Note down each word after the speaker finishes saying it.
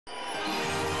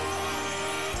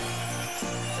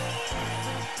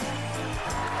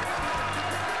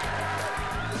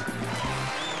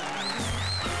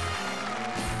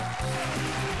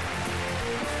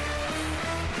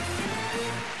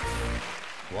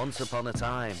Once upon a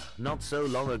time, not so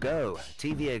long ago,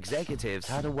 TV executives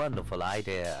had a wonderful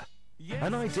idea.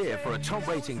 An idea for a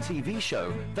top-rating TV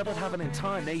show that would have an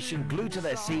entire nation glued to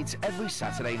their seats every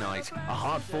Saturday night. A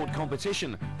hard-fought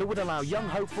competition that would allow young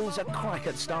hopefuls a crack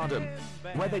at stardom,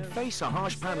 where they'd face a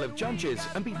harsh panel of judges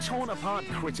and be torn apart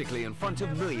critically in front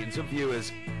of millions of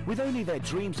viewers, with only their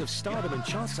dreams of stardom and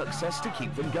chart success to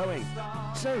keep them going.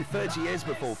 So 30 years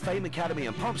before Fame Academy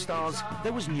and Pop Stars,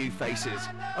 there was New Faces,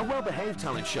 a well-behaved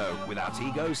talent show without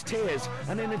egos, tears,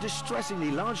 and in a distressingly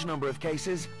large number of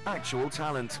cases, actual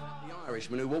talent.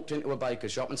 Irishman who walked into a baker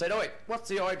shop and said, "Oi, what's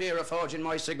the idea of forging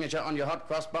my signature on your hot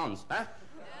cross buns, huh?"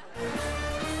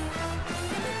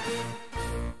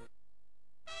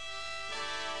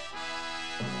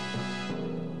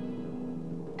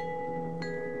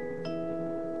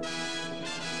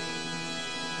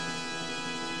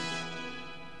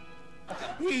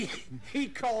 He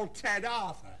called Ted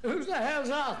Arthur. Who's the hell's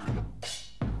Arthur?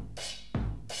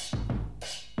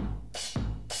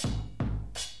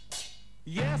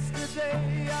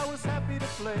 Yesterday I was happy to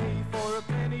play for a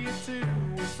penny or two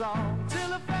a song,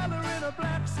 till a fella in a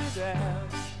black sedan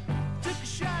took a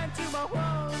shine to my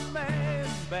one-man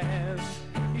band.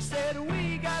 He said,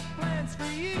 "We got plans for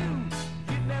you,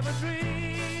 you'd never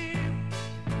dream.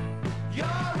 You're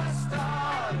a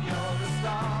star,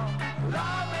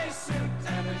 love a suit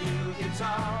and a new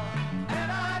guitar,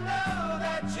 and I know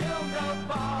that you'll go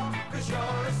far, 'cause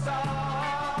you're a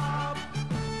star.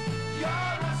 You're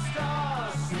a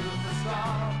star,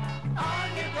 superstar, on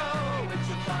you go with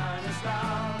your finest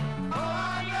hour. Oh,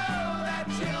 I know that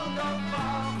you'll go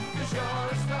far, 'cause you're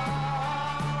a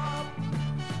star."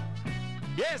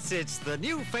 Yes, it's the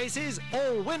New Faces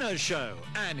All Winners Show.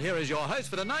 And here is your host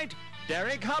for tonight,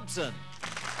 Derek Hobson.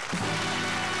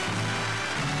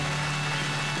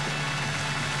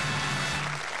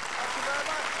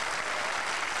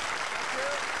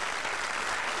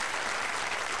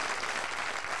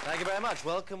 Thank you very much.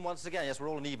 Welcome once again. Yes, we're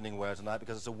all in evening wear tonight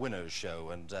because it's a winner's show.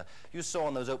 And you saw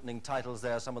on those opening titles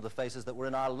there some of the faces that were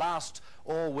in our last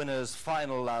All Winners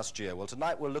final last year. Well,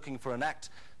 tonight we're looking for an act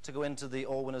to go into the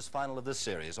All Winners final of this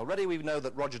series. Already we know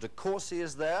that Roger de Courcy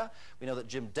is there, we know that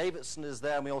Jim Davidson is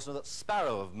there, and we also know that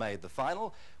Sparrow have made the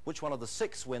final. Which one of the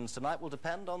 6 wins tonight will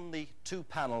depend on the 2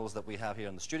 panels that we have here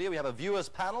in the studio. We have a viewers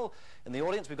panel in the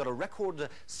audience. We've got a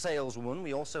record saleswoman.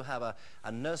 We also have a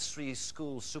nursery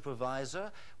school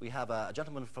supervisor. We have a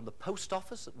gentleman from the post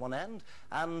office at one end,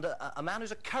 and a man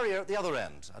who's a courier at the other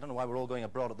end. I don't know why we're all going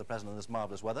abroad at the present in this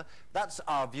marvellous weather. That's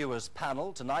our viewers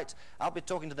panel tonight. I'll be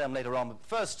talking to them later on, but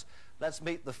first, let's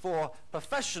meet the 4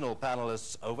 professional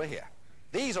panellists over here.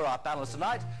 These are our panelists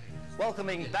tonight.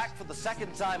 Welcoming back for the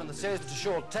 2nd time in the series, Mr.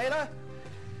 Shaw Taylor.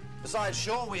 Besides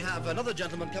Shaw, we have another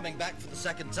gentleman coming back for the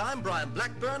 2nd time, Brian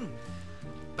Blackburn.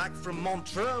 Back from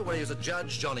Montreux, where he was a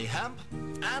judge, Johnny Hamp.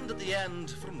 And at the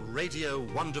end, from Radio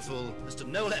Wonderful, Mr.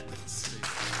 Noel Edmunds.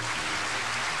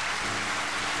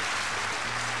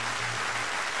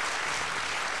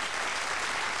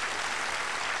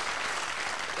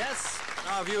 Yes,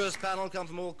 our viewers panel come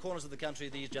from all corners of the country,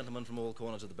 these gentlemen from all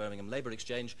corners of the Birmingham Labour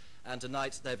Exchange, and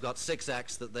tonight they've got 6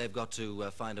 acts that they've got to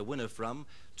find a winner from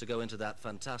to go into that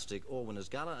fantastic All Winners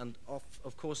Gala, and off,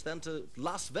 of course, then to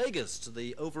Las Vegas, to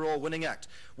the overall winning act.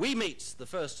 We meet the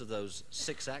first of those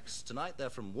 6 acts tonight. They're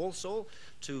from Walsall,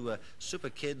 2 super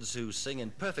kids who sing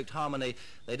in perfect harmony.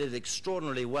 They did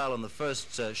extraordinarily well on the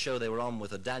first show they were on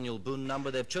with a Daniel Boone number.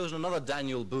 They've chosen another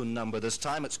Daniel Boone number this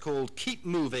time. It's called Keep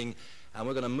Moving. And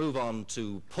we're going to move on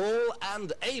to Paul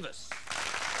and Avis.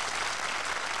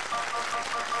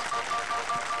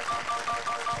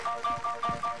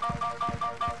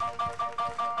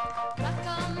 Rock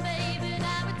on, baby,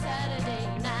 now it's Saturday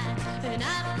night, and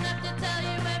I don't have to tell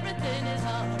you everything is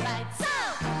all right. So,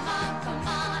 come on, come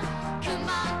on, come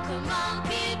on, come on,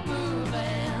 keep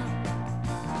moving.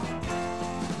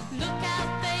 Look out,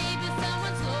 baby,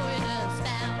 someone's slowing us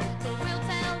down, but we'll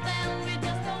tell them we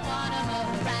just don't want them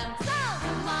around. So,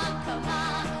 come on, come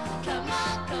on, come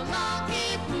on, come on,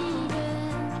 keep moving.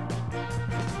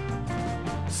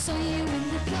 Saw you in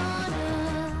the corner.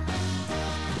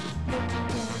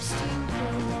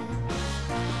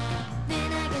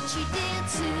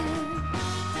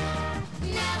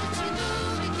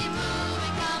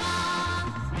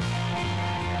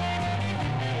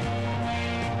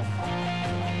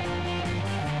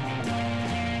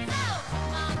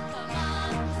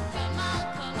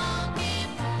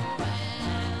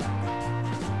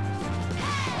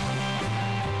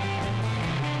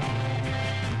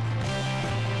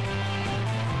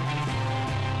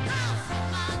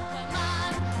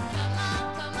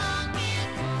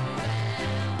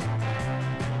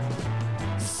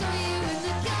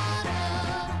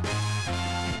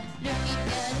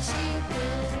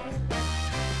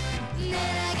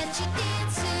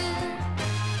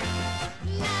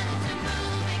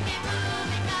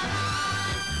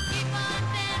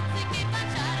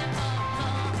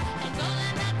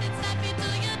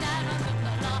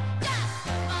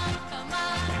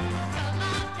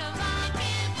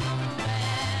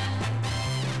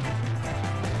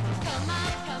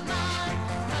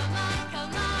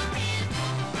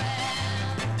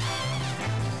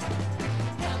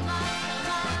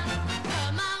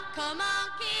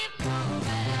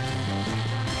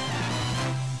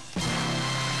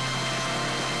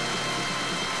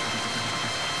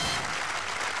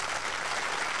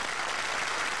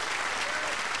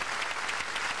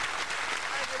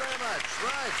 much.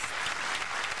 Right.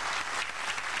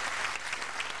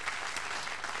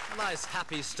 A nice,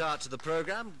 happy start to the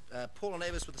programme. Paul and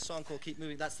Avis with a song called Keep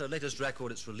Moving. That's their latest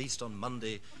record. It's released on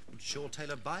Monday. Would Shaw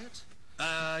Taylor buy it?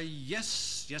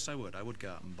 Yes, I would. I would go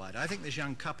out and buy it. I think this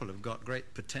young couple have got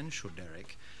great potential,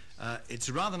 Derek. It's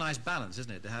a rather nice balance,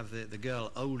 isn't it, to have the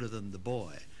girl older than the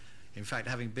boy. In fact,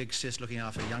 having big sis looking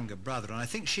after a younger brother. And I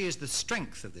think she is the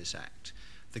strength of this act.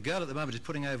 The girl at the moment is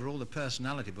putting over all the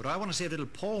personality, but I want to see a little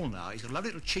Paul now. He's got a lovely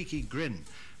little cheeky grin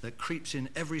that creeps in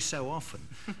every so often.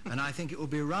 And I think it would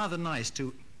be rather nice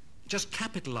to just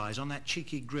capitalise on that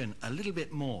cheeky grin a little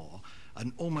bit more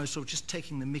and almost sort of just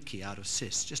taking the mickey out of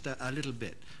sis, just a little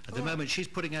bit. At the moment, she's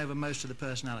putting over most of the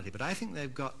personality, but I think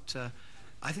they've got...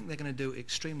 I think they're going to do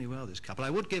extremely well, this couple. I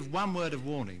would give one word of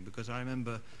warning, because I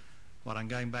remember... Well, I'm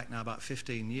going back now about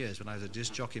 15 years when I was a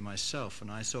disc jockey myself, and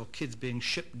I saw kids being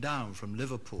shipped down from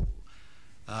Liverpool,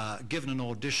 given an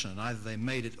audition, and either they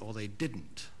made it or they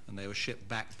didn't, and they were shipped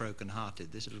back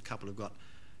broken-hearted. This little couple have got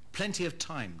plenty of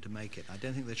time to make it. I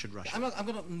don't think they should rush it. I'm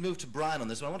going to move to Brian on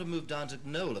this one. I want to move down to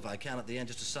Noel, if I can, at the end,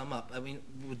 just to sum up. I mean,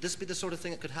 would this be the sort of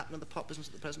thing that could happen in the pop business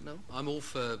at the present, Noel? I'm all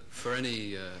for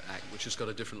any act which has got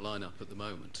a different lineup at the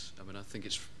moment. I mean, I think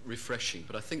it's refreshing,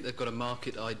 but I think they've got a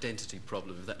market identity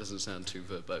problem, if that doesn't sound too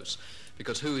verbose.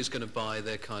 Because who is going to buy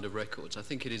their kind of records? I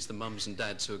think it is the mums and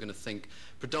dads who are going to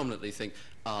predominantly think,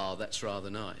 that's rather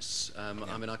nice. I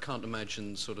mean, I can't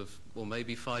imagine sort of, well,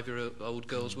 maybe 5-year-old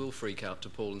girls will freak out to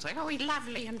Paul and say, oh, he's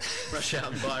lovely, and rush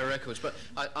out and buy records. But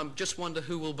I just wonder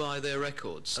who will buy their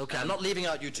records. OK, I'm not leaving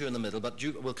out you two in the middle, but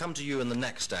we'll come to you in the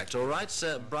next act, all right,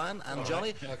 Brian and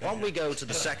Johnny? Right. Okay. Why don't we go to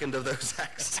the second of those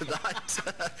acts tonight?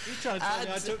 You tried to tell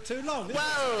me I took too long, didn't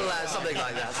well, something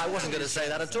like that. I wasn't going to say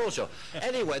that at all, sure.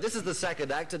 Anyway, this is the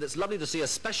second act, and it's lovely to see a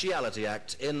speciality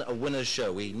act in a winner's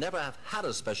show. We never have had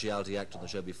a speciality act on the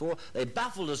show before. They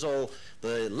baffled us all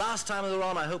the last time they were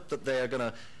on. I hope that they are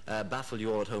going to baffle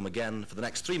you all at home again for the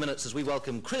next 3 minutes as we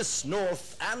welcome Chris,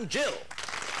 North and Jill.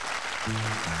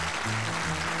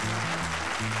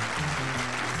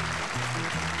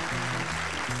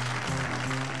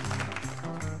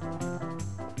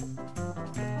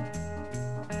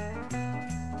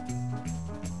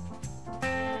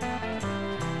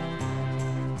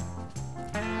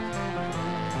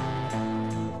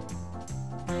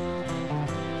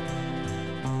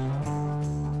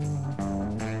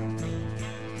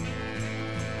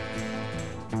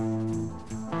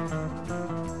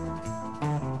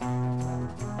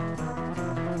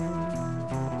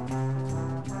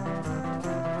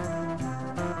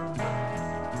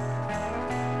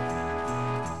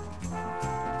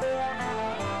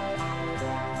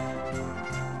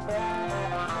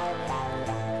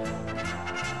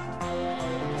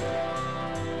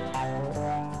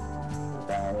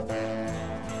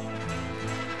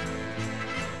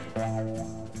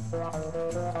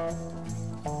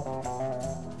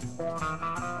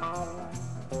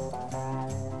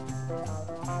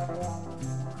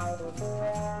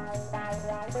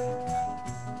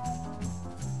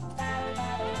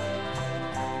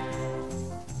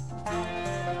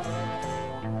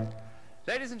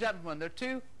 Ladies and gentlemen, there are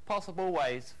two possible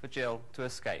ways for Jill to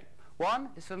escape. One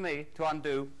is for me to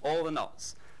undo all the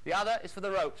knots. The other is for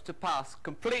the ropes to pass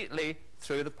completely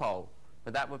through the pole,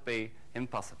 but that would be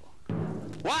impossible.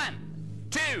 1,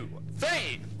 2,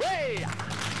 3, way!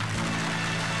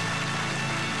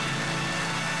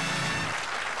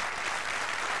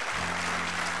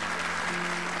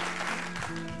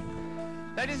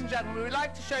 Ladies and gentlemen, we'd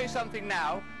like to show you something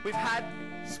now we've had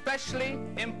specially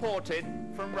imported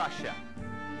from Russia.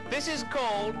 This is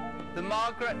called the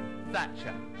Margaret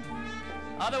Thatcher,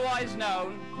 otherwise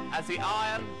known as the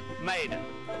Iron Maiden.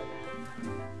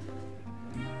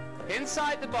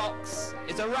 Inside the box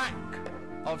is a rack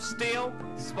of steel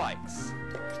spikes.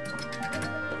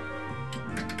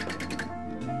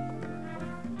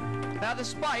 Now the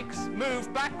spikes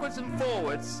move backwards and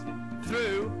forwards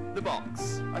through the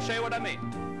box. I'll show you what I mean.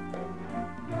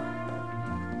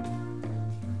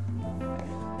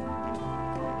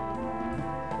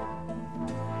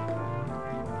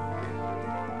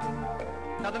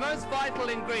 Now the most vital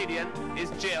ingredient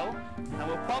is Jill, and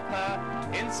we'll pop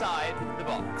her inside the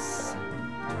box.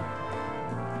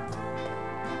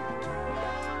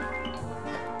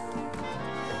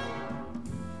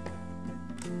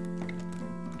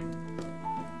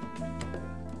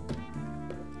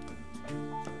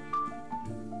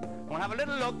 We'll have a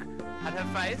little look at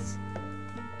her face.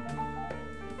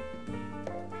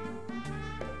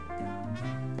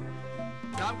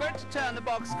 Now I'm going to turn the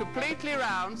box completely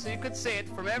around so you could see it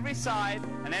from every side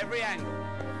and every angle.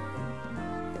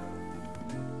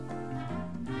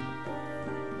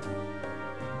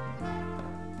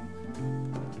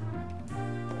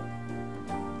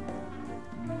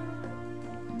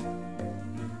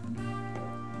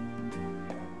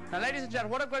 Now, ladies and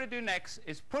gentlemen, what I'm going to do next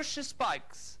is push the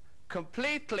spikes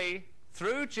completely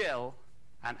through Jill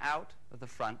and out of the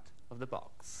front of the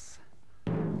box.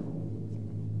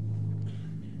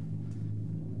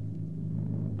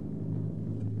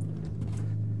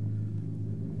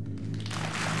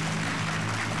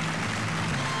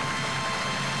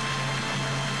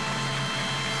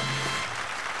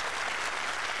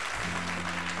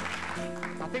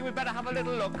 I think we'd better have a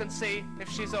little look and see if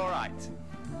she's all right.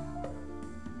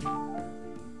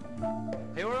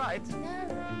 Are you all right?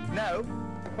 No. No?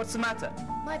 What's the matter?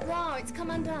 My bra, it's come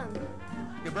undone.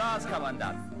 Your bra's come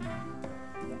undone.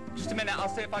 Just a minute, I'll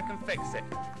see if I can fix it.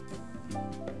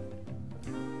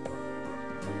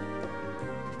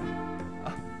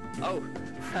 Oh.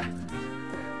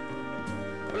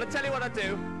 Well, I'll tell you what I'll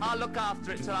do. I'll look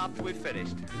after it till after we've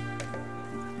finished.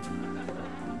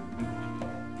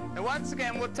 And once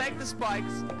again, we'll take the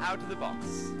spikes out of the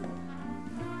box.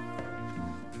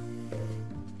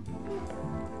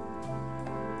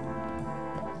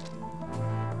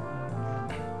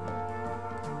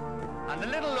 And a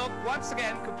little look, once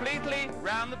again, completely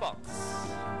round the box.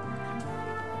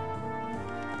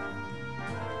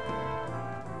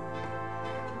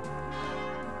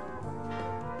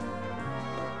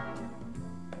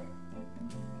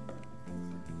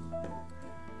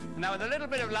 Now, with a little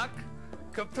bit of luck,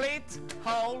 complete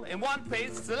hole in one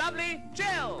piece, the lovely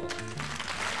Jill.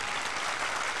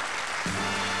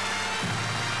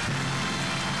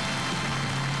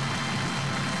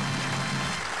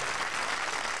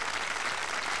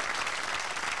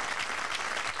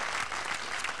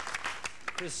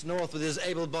 Chris North with his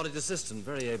able-bodied assistant,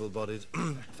 very able-bodied.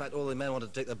 In fact, all the men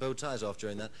wanted to take their bow ties off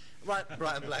during that. Right,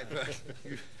 Brian Blackburn.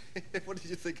 What did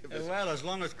you think of it? Well, as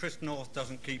long as Chris North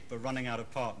doesn't keep running out of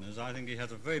partners, I think he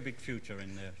has a very big future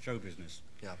in the show business.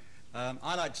 Yeah.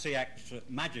 I like to see acts,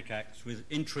 magic acts with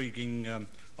intriguing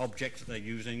objects that they're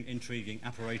using, intriguing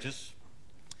apparatus.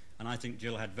 And I think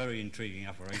Jill had very intriguing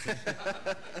apparatus.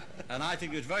 And I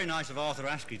think it was very nice of Arthur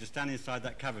Askey to stand inside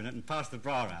that cabinet and pass the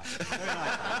bra out. Very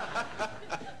nice.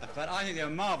 But I think they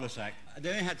were a marvellous act. They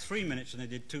only had 3 minutes and they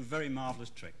did 2 very marvellous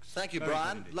tricks. Thank you, Very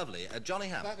Brian. Lovely. Johnny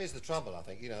Hamp. That is the trouble, I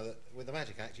think, you know, that with the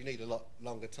magic act you need a lot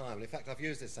longer time. And in fact, I've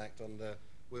used this act on the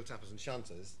wheel tappers and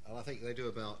shunters, and I think they do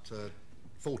about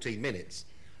 14 minutes.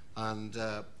 And,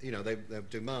 you know, they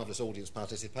do marvellous audience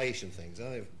participation things.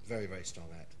 They're a very, very strong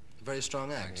act. Very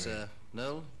strong act.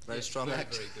 Noel, very strong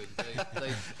act. Very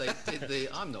good. They did the...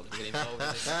 I'm not going to get involved in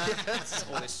this.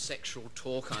 All this sexual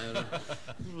talk.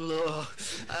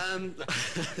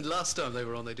 Last time they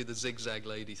were on, they did the zigzag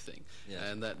lady thing,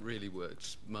 and that really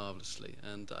worked marvellously.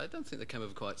 And I don't think they came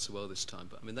over quite so well this time,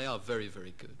 but I mean, they are very,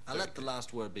 very good. I'll let the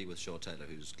last word be with Shaw Taylor,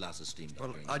 whose glass is steamed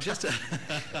up. Well,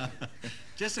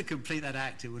 just to complete that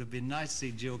act, it would have been nice to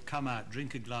see Jill come out,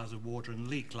 drink a glass of water and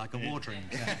leak like a watering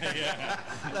can.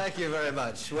 Thank you very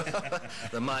much. Well,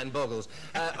 the mind boggles.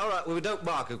 All right, well, we don't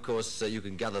mark, of course, you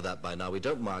can gather that by now, we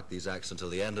don't mark these acts until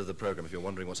the end of the programme, if you're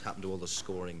wondering what's happened to all the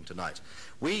scoring tonight.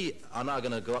 We are now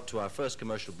going to go up to our first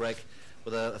commercial break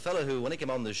with a fellow who, when he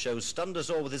came on the show, stunned us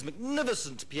all with his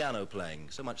magnificent piano playing,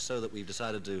 so much so that we've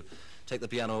decided to take the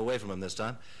piano away from him this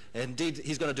time. Indeed,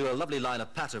 he's going to do a lovely line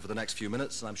of patter for the next few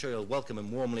minutes, and I'm sure you'll welcome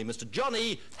him warmly, Mr.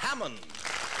 Johnny Hammond.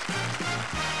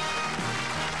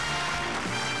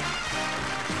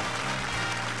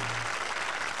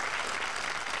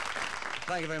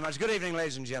 Thank you very much. Good evening,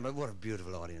 ladies and gentlemen. What a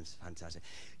beautiful audience. Fantastic.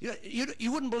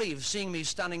 You wouldn't believe, seeing me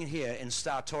standing here in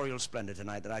sartorial splendor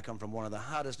tonight, that I come from one of the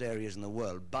hardest areas in the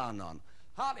world, bar none.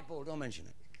 Hartlepool, don't mention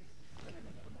it.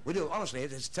 We do, honestly,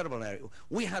 it's a terrible area.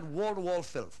 We had wall-to-wall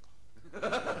filth.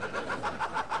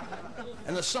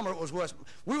 In the summer, it was worse.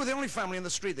 We were the only family in the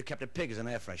street that kept a pig as an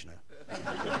air freshener.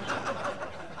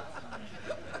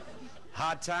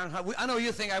 Hard times. I know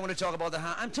you think I want to talk about the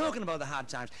hard... I'm talking about the hard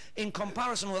times. In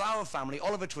comparison with our family,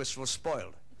 Oliver Twist was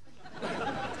spoiled.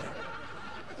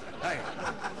 Hey,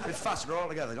 it's faster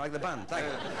altogether, like the band. Thank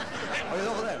you. Oh, you're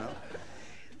over there now.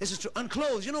 This is true. And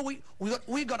clothes. You know,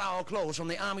 we got our clothes from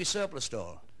the Army surplus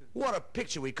store. What a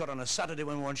picture we cut on a Saturday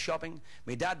when we went shopping.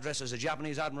 My dad dressed as a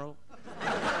Japanese admiral.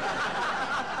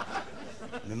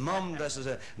 My mum dressed as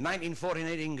a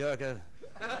 1914-18 Gurkha.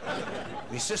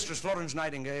 My sister's Florence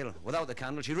Nightingale. Without the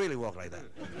candle, she really walked like that.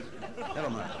 Never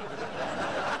mind.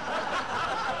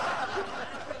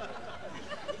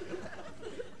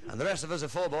 And the rest of us are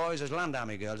 4 boys as Land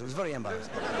Army girls. It was very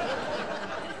embarrassing.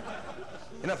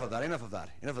 Enough of that, enough of that.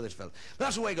 Enough of this film.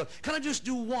 That's the way it goes. Can I just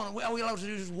do one? Are we allowed to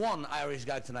do just one Irish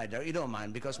gag tonight, Derek? You don't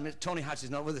mind, because Tony Hatch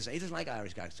is not with us. He doesn't like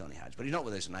Irish gags, Tony Hatch, but he's not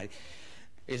with us tonight.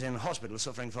 is in hospital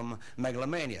suffering from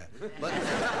megalomania. But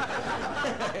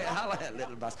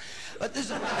little bastard. But this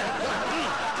is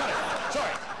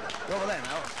sorry. Go over there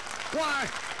now. Why?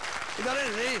 You got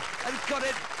it, see? I've cut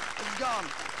it. It's gone.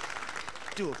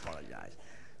 Do apologise.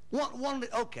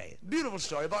 Okay, beautiful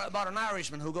story about an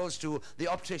Irishman who goes to the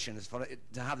opticians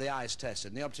to have the eyes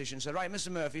tested. And the optician said, right, Mr.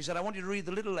 Murphy, he said, I want you to read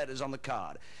the little letters on the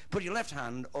card. Put your left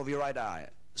hand over your right eye.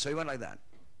 So he went like that.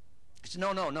 He said,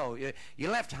 no,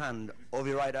 your left hand over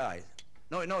your right eye.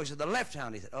 No, he said, the left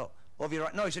hand. He said, oh, over your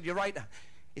right. No, he said, your right.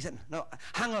 He said, no,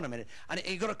 hang on a minute. And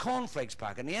he got a cornflakes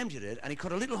pack and he emptied it and he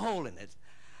cut a little hole in it.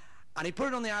 And he put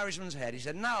it on the Irishman's head. He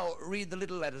said, now read the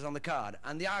little letters on the card.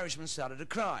 And the Irishman started to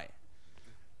cry.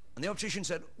 And the optician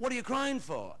said, what are you crying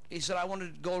for? He said, I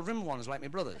wanted gold-rimmed ones like my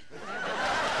brothers. Worry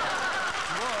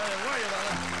about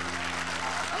that.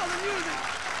 Oh, the music.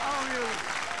 Oh, music.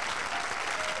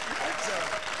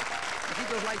 Keep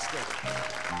those lights steady.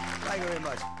 Thank you very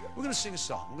much. We're going to sing a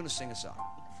song.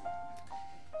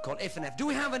 Called If and F. Do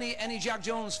we have any Jack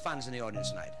Jones fans in the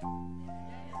audience tonight?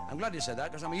 I'm glad you said that,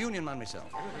 because I'm a union man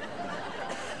myself.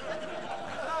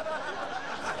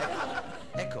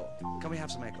 Echo. Can we have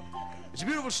some echo? It's a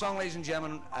beautiful song, ladies and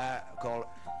gentlemen, called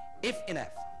If in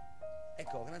F.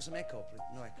 Echo. Can I have some echo, please?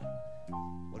 No echo.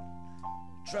 Well,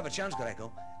 Trevor Chan's got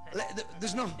echo.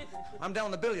 There's no... I'm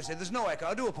down the bill, you say. There's no echo.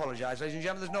 I do apologise, ladies and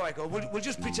gentlemen. There's no echo. We'll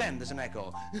just pretend there's an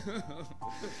echo.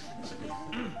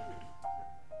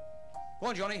 Go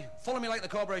on, Johnny. Follow me like the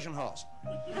corporation horse.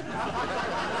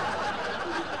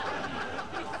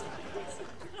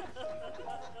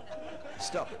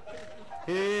 Stop.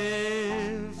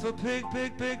 If a pig,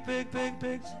 there's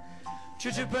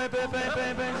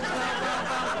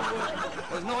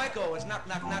no echo, it's knock,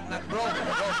 broken.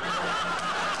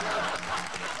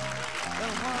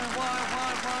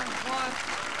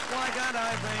 Why can't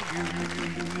I thank you?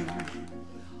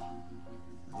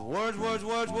 The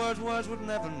words would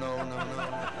never know, no.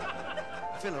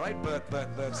 Feel it, right? Burke.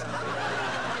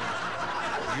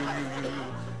 You.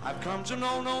 I've come to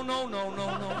know, no.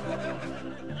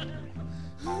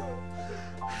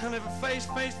 And if a face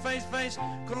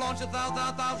could launch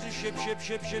 1,000 ships,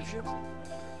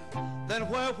 then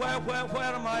where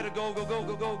am I to go? I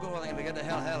think I'm to get to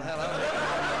hell.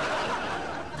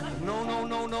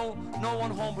 No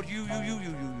one home but you.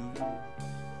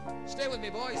 Stay with me,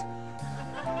 boys.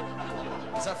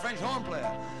 It's that French horn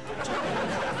player.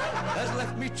 Has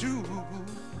left me two.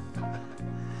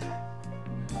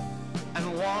 And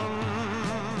one.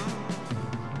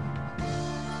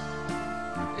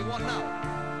 He won now.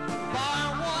 By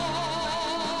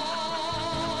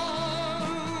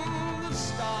one, the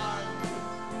stars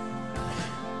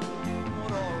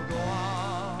would all go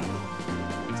out,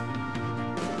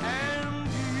 and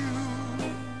you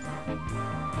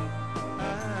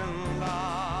and I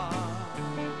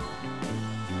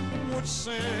would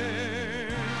simply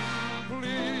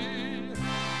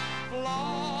fly.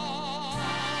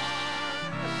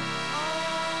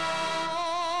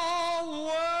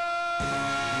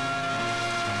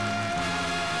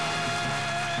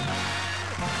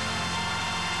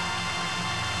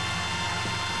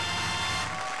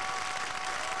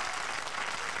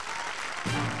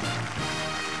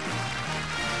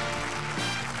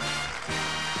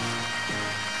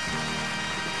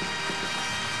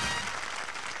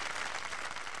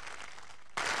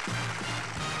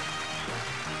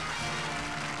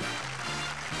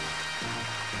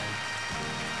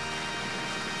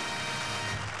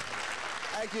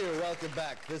 Thank you. Welcome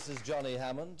back. This is Johnny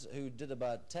Hammond, who did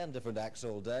about 10 different acts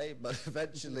all day, but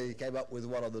eventually came up with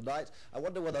one on the night. I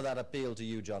wonder whether that appealed to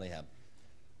you, Johnny Ham.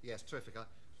 Yes, terrific.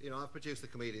 I've produced the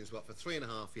comedians, for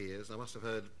 3.5 years. I must have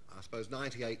heard, I suppose,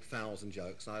 98,000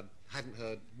 jokes. I hadn't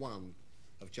heard one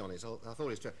of Johnny's. I thought he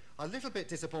was terrific. I'm a little bit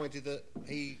disappointed that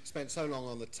he spent so long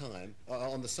on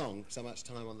the song, so much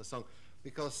time on the song,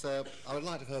 because I would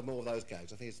like to have heard more of those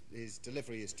gags. I think his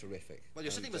delivery is terrific. Well,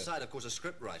 you're sitting beside, of course, a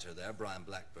scriptwriter there, Brian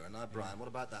Blackburn. Now, Brian, what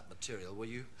about that material? Were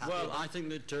you happy? Well, I think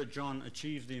that John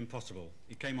achieved the impossible.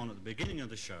 He came on at the beginning of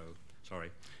the show,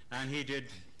 and he did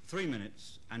 3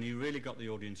 minutes, and he really got the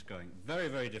audience going. Very,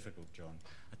 very difficult, John.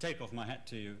 I take off my hat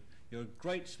to you. You're a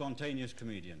great, spontaneous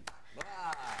comedian.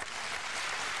 Wow.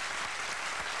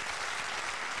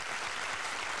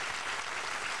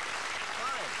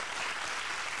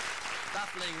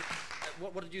 Baffling.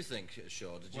 What did you think,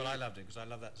 Shaw? Well, I loved it because I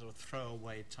love that sort of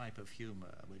throwaway type of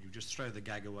humour where you just throw the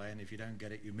gag away, and if you don't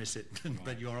get it, you miss it,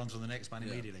 but you're on to the next one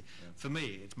immediately. Yeah. For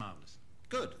me, it's marvellous.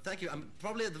 Good, thank you. I'm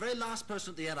probably the very last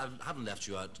person at the end. I haven't left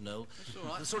you out, Noel. That's all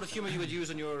right. The sort of humour you would use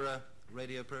in your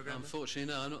radio program?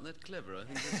 Unfortunately, no, I'm not that clever. I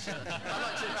think it's, I'd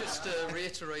like to just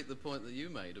reiterate the point that you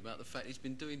made about the fact he's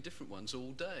been doing different ones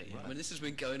all day. Right. I mean, this has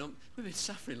been going on, we've been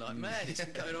suffering like mad. It's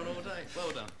been going on all day.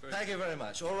 Well done. Thank you very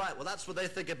much. All right, well, that's what they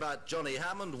think about Johnny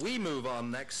Hammond. We move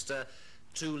on next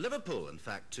to Liverpool, in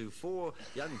fact, to 4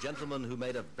 young gentlemen who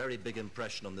made a very big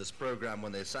impression on this program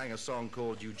when they sang a song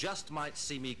called You Just Might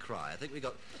See Me Cry. I think we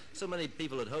got so many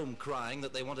people at home crying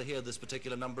that they want to hear this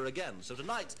particular number again. So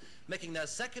tonight, making their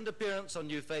second appearance on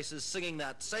New Faces, singing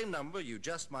that same number, You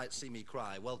Just Might See Me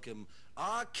Cry, welcome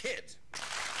our kid.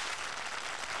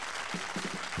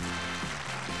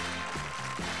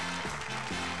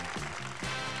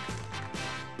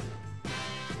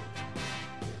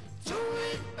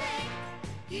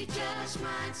 You just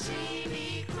might see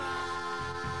me cry.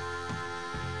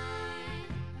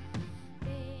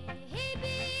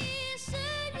 Baby,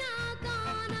 soon you're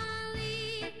gonna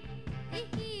leave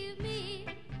me.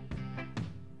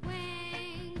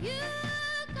 When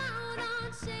you're gone,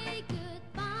 don't say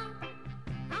goodbye.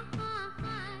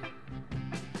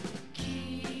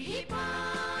 Keep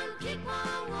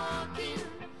on walking.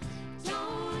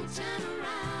 Don't turn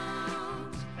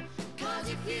around. 'Cause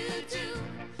if you do,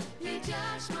 you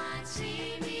just might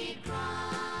see me cry.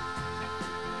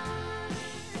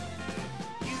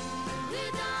 You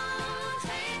don't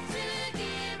have to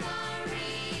give a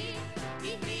reason.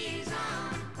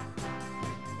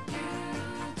 You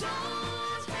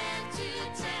don't have to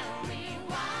tell me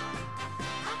why.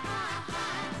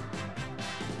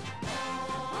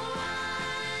 All I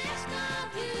ask of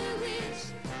you is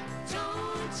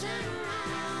don't turn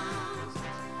around.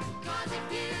 'Cause if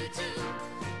you do,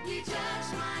 you just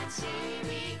might see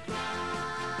me cry.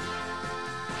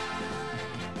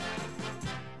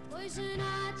 Boys are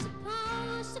not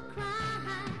supposed to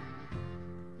cry.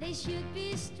 They should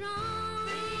be strong.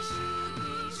 They should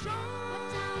be strong.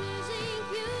 But I'm losing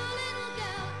you, little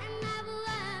girl, and I've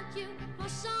loved you for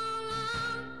so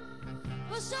long,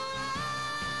 for so long.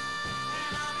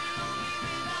 And I'll be lonely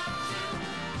without you.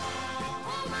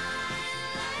 All my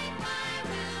life I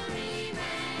will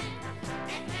remain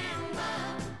and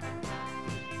love.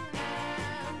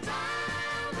 And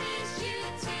I'll miss you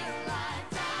till I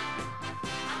die.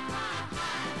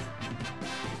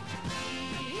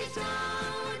 Please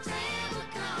don't ever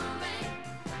come back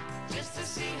just to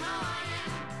see how I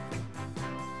am.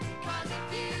 'Cause if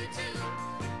you do,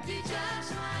 you just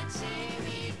might see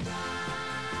me cry.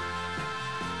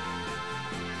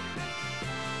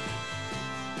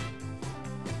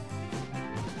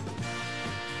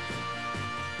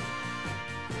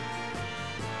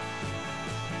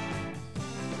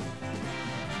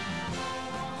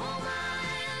 All my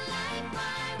life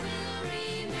I will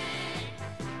remain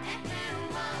and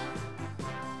love.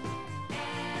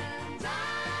 And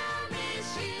I'll miss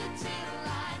you till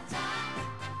I die.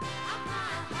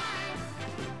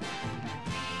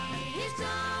 Please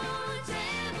don't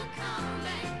ever come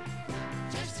back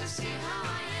just to see how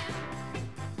I am.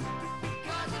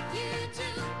 'Cause if you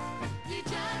do, you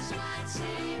just might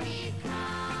see me cry.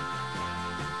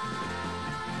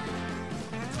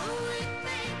 Don't look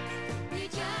back, you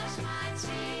just might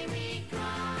see me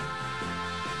cry.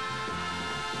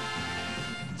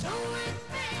 Don't look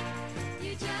back,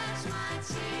 you just might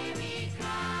see me cry.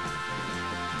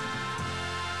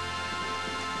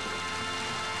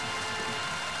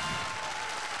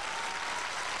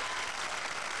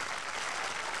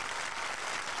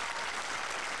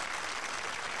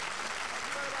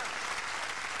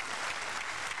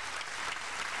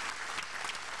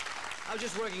 I was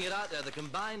just working it out there. The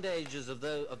combined ages of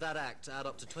that act add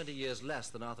up to 20 years less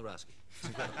than Arthur Askey.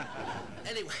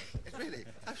 Anyway, really,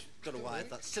 I don't know why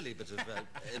that silly bit of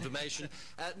information.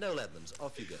 Noel Edmunds,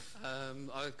 off you go.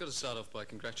 I've got to start off by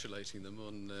congratulating them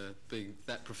on being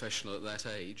that professional at that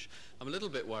age. I'm a little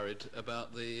bit worried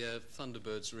about the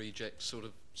Thunderbirds reject sort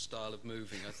of style of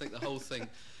moving. I think the whole thing,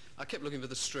 I kept looking for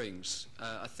the strings.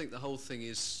 I think the whole thing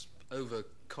is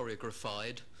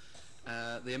over-choreographed.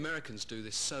 The Americans do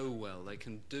this so well. They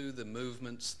can do the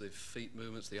movements, the feet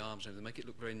movements, the arms, and they make it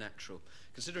look very natural.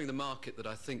 Considering the market that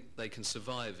I think they can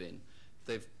survive in,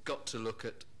 they've got to look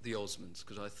at the Osmonds,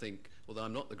 because I think, although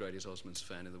I'm not the greatest Osmonds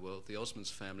fan in the world, the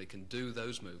Osmonds family can do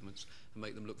those movements and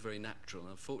make them look very natural.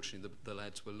 And unfortunately, the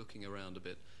lads were looking around a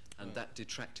bit, and that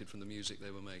detracted from the music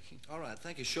they were making. All right,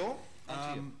 thank you. Sean?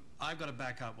 I've got to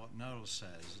back up what Noel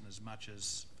says, and as much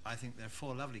as I think there are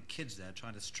 4 lovely kids there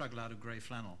trying to struggle out of grey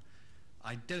flannel,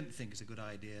 I don't think it's a good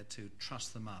idea to truss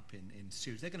them up in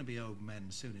suits. They're going to be old men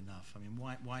soon enough. I mean,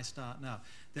 why start now?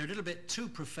 They're a little bit too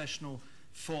professional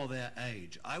for their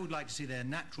age. I would like to see their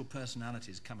natural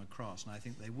personalities come across, and I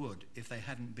think they would if they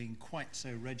hadn't been quite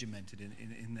so regimented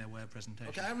in their way of presentation.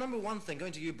 Okay, I remember one thing,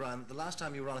 going to you, Brian, the last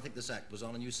time you were on, I think this act was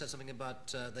on, and you said something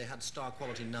about they had star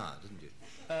quality now, didn't you?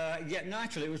 Yeah,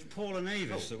 naturally, it was Paul and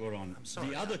Avis that were on. I'm sorry,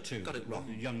 the other two got it wrong.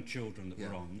 were young children that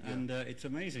were on, yeah. and it's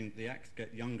amazing the acts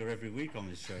get younger every week on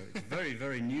this show. It's very,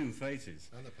 very new faces.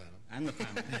 And the panel. And the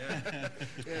panel, yeah.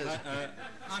 Yes.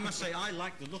 I must say, I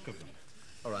like the look of them.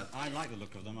 All right. I like the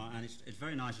look of them, and it's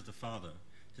very nice as a father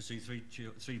to see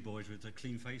three boys with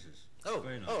clean faces. Oh,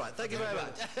 very nice. all right, thank you very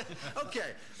much.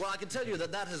 Okay, well, I can tell you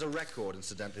that is a record,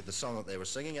 incidentally, the song that they were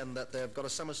singing, and that they've got a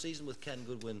summer season with Ken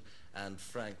Goodwin and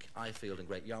Frank Ifield in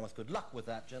Great Yarmouth. Good luck with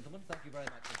that, gentlemen. Thank you very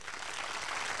much.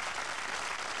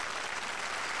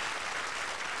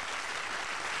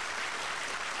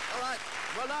 All right,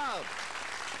 well now,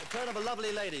 the turn of a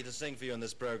lovely lady to sing for you in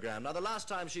this programme. Now, the last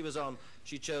time she was on,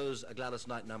 she chose a Gladys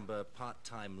Knight number,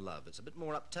 Part-Time Love. It's a bit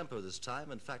more up-tempo this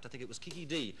time. In fact, I think it was Kiki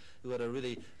Dee who had a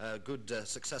really good,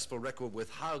 successful record with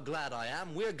How Glad I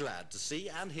Am. We're glad to see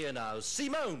and hear now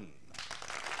Simone.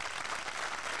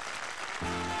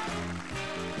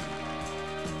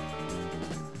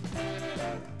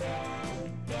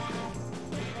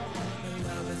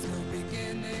 Love has no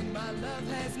beginning, my love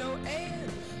has no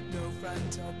end, no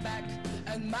front or back,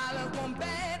 and my love won't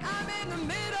bend. I'm in the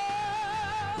middle,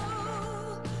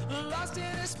 lost in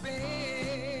a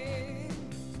spin,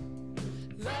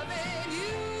 loving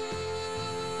you.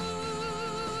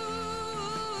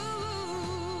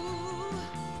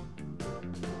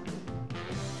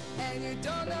 And you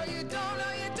don't know, you don't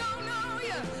know, you don't know,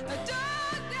 you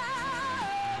don't know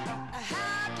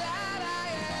how glad I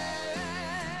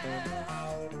am.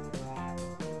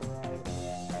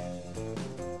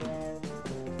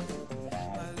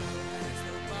 My love has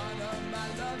no bottom, my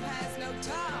love has no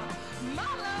top.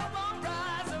 My love won't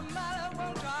rise and my love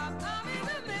won't drop. I'm in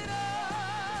the middle,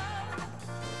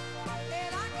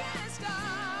 and I can't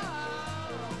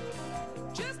stop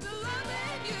just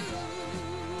loving you,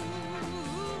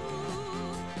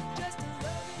 just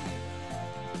loving you.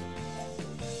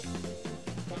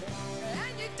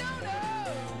 And you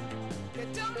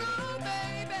don't know,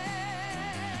 baby,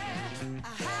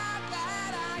 how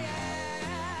glad I am.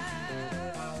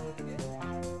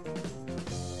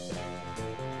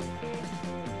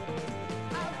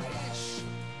 I wish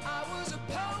I was a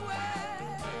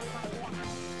poet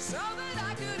so that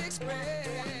I could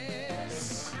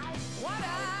express what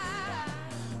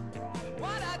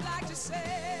I'd like to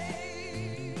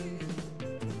say.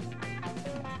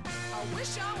 I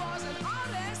wish I was an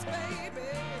artist,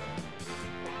 baby.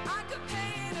 I could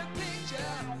paint a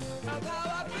picture of how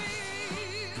I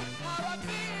feel, how I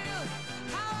feel,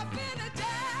 how I feel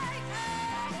today.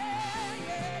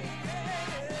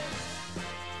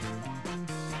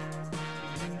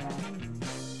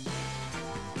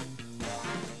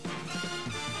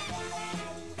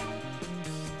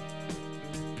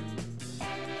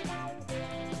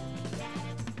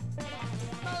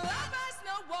 My love has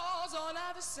no walls on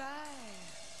either side.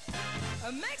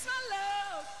 It makes my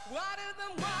love wider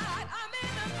than wide. I'm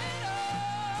in the middle,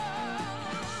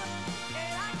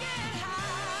 and I get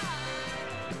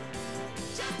high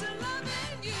just to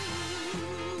loving you,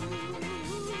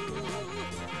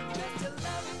 just to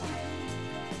loving you.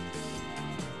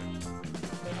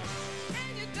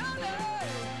 And you don't know,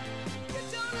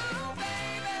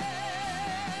 baby,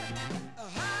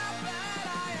 how bad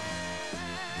I am.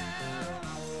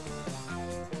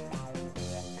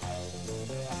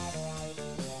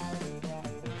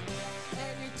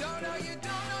 And you don't know, you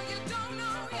don't know, you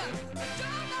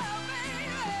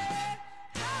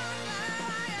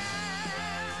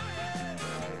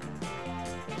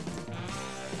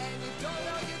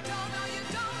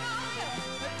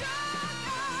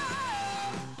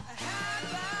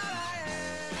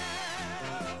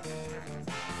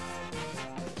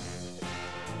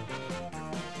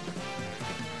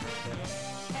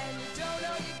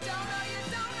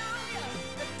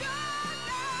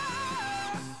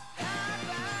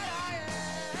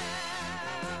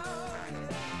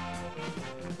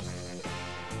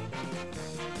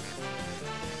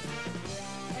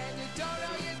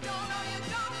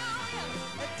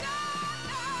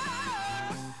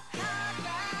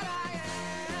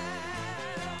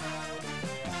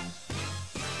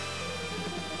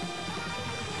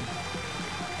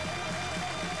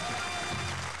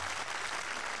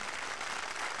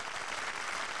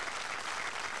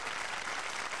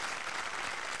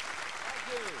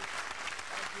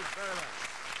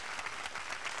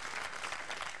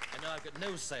got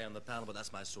no say on the panel, but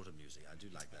that's my sort of music. I do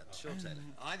like that. Sure, Taylor.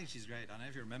 I think she's great. I don't know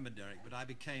if you remember, Derek, but I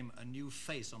became a new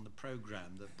face on the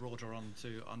programme that brought her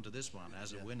onto this one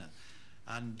as a winner.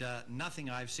 And nothing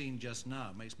I've seen just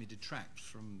now makes me detract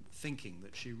from thinking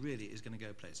that she really is going to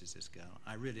go places, this girl.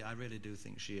 I really do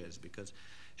think she is, because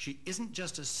she isn't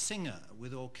just a singer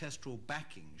with orchestral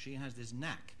backing. She has this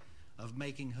knack of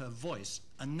making her voice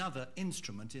another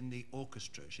instrument in the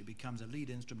orchestra. She becomes a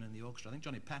lead instrument in the orchestra. I think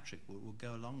Johnny Patrick will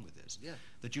go along with this. Yeah.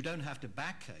 That you don't have to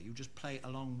back her, you just play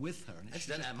along with her. And it's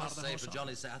just I must say, for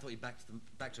Johnny's sake, I thought he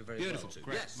backed her very beautiful, well too.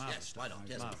 Great, Yes, marvelous, why not?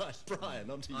 Yes, marvelous. Brian,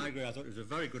 on to you. I agree. I thought it was a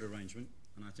very good arrangement,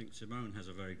 and I think Simone has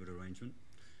a very good arrangement.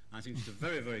 I think she's a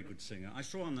very, very good singer. I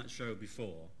saw her on that show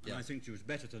before, and I think she was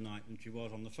better tonight than she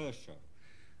was on the first show.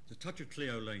 There's a touch of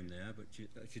Cleo Lane there, but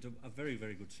she's a very,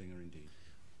 very good singer indeed.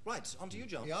 Right, on to you,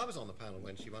 John. Yeah, I was on the panel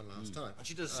when she won last time. And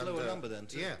she does a slower number then,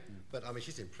 too. Yeah, but I mean,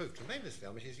 she's improved tremendously.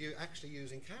 I mean, she's actually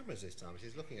using cameras this time.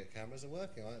 She's looking at cameras and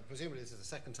working. Presumably this is the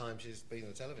second time she's been in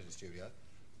a television studio,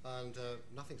 and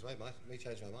nothing's made me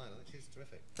change my mind. I think she's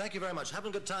terrific. Thank you very much.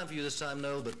 Haven't got time for you this time,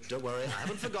 Noel, but don't worry, I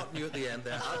haven't forgotten you at the end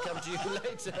there. I'll come to you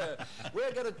later.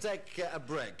 We're going to take a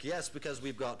break, yes, because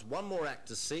we've got one more act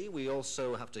to see. We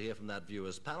also have to hear from that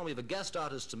viewers panel. We have a guest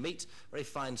artist to meet, very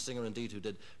fine singer indeed, who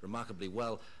did remarkably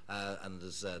well and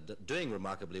is doing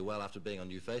remarkably well after being on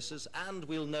New Faces. And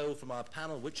we'll know from our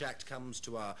panel which act comes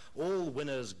to our All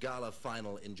Winners Gala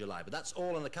final in July. But that's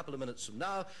all in a couple of minutes from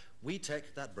now. We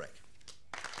take that break.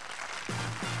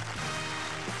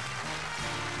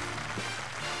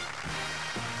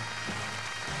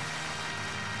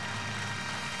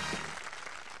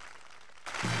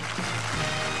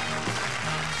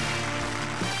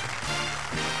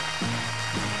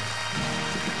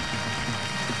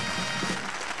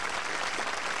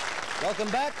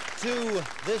 Welcome back to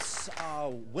this, our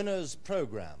winners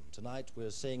program. Tonight we're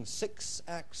seeing 6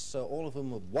 acts, all of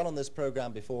whom have won on this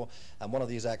program before, and one of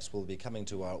these acts will be coming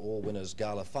to our All Winners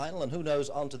Gala final, and who knows,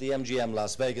 on to the MGM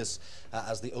Las Vegas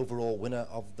as the overall winner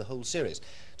of the whole series.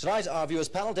 Tonight our viewers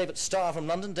panel, David Starr from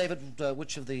London. David,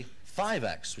 which of the 5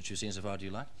 acts which you've seen so far do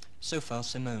you like? So far,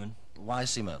 Simone. Why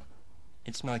Simone?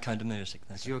 It's my kind of music.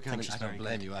 It's your kind of music. I don't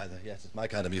blame you either. Yes, it's my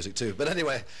kind of music too. But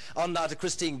anyway, on now to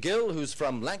Christine Gill, who's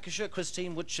from Lancashire.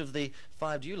 Christine, which of the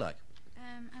 5 do you like?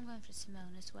 I'm going for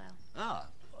Simone as well. Ah,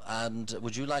 and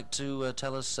would you like to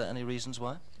tell us any reasons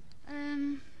why?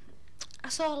 I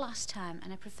saw her last time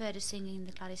and I preferred her singing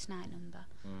the Gladys Knight number.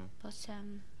 But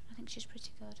I think she's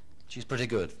pretty good. She's pretty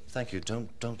good. Thank you.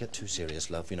 Don't get too serious,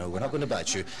 love. You know, we're not going to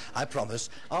bite you. I promise.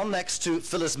 On next to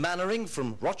Phyllis Mannering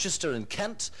from Rochester in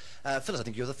Kent. Phyllis, I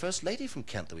think you're the first lady from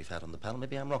Kent that we've had on the panel.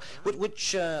 Maybe I'm wrong.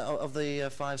 Which of the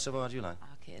 5 so far do you like?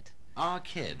 Our Kid. Our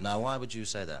Kid. Now, why would you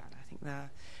say that? I think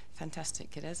they're fantastic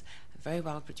kiddos. Very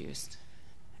well produced.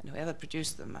 And whoever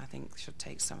produced them, I think, should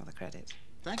take some of the credit.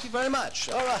 Thank you very much.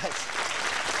 All right.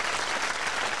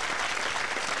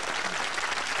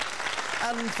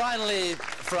 And finally,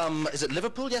 from, is it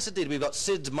Liverpool? Yes, indeed. We've got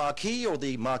Sid Marquis, or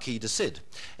the Marquis de Sid.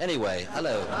 Anyway,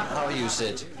 hello. How are you,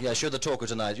 Sid? Yes, you're the talker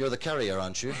tonight. You're the carrier,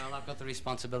 aren't you? Well, I've got the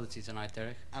responsibility tonight,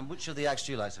 Derek. And which of the acts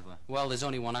do you like so far? Well, there's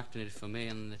only one act in it for me,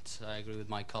 and I agree with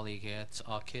my colleague here. It's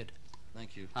Our Kid.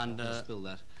 Thank you. And spill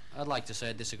that. I'd like to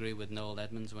say I disagree with Noel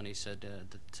Edmunds when he said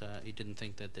that he didn't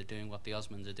think that they're doing what the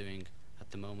Osmonds are doing at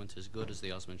the moment as good as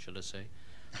the Osmonds, shall I say.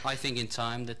 I think in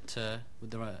time that with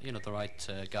the right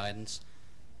guidance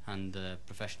and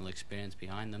professional experience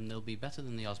behind them, they'll be better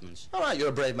than the Osmonds. All right, you're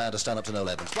a brave man to stand up to Noel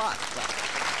Edmunds. Right.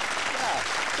 Yeah,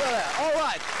 go there. All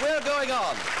right, we're going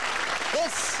on.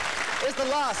 This is the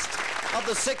last of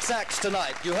the 6 acts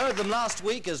tonight. You heard them last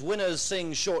week as winners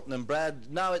sing Shorten and Brad.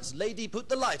 Now it's Lady Put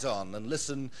the Light On and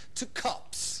listen to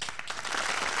Cops.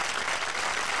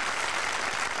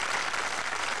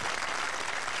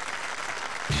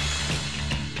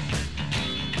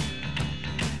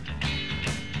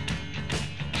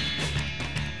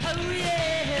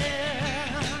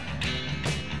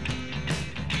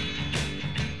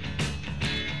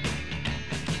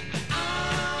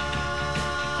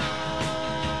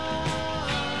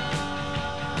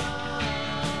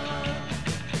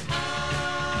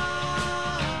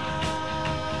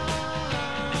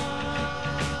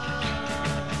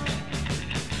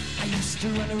 To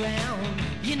run around,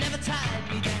 you never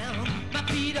tied me down. My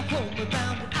feet are homeward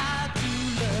bound, but I do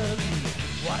love you.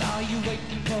 What are you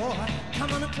waiting for?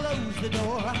 Come on and close the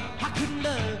door. I couldn't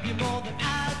love you more than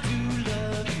I do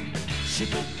love you. She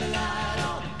put the light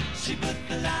on, she put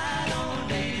the light on,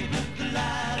 lady put the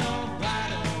light on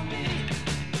right on me.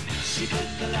 She put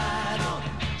the light on,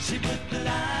 she put the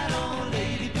light on,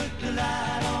 lady put the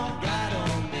light on right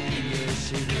on me. Yes,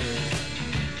 she did.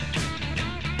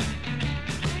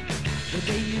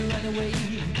 away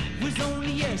was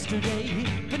only yesterday,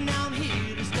 but now I'm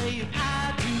here to stay and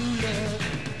I do love.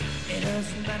 It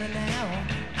doesn't matter now,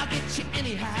 I'll get you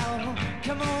anyhow.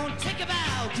 Come on, take a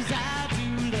bow, 'cause I do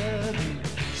love you.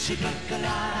 She put the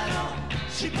light on,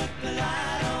 she put the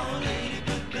light on, lady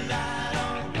put the light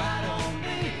on, right on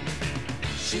me.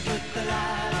 She put the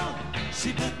light on,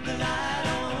 she put the light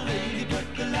on, lady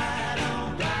put the light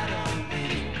on, right on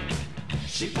me.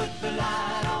 She put the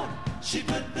light on, she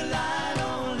put the light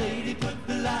on, lady put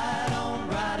the light on,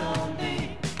 right on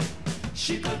me.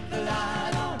 She put the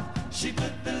light on, she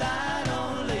put the light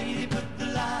on, lady put the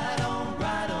light on,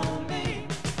 right on me.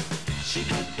 She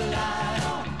put the light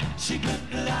on, she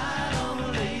put the light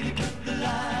on, lady put the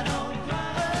light on,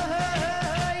 right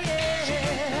on me.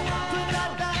 Put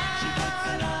that light, she put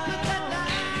the light on,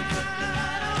 lady put the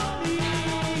light on me,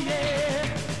 yeah.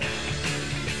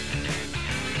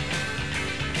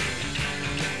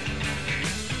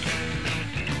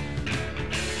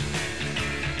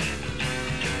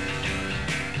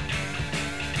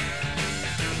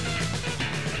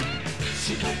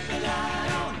 She put the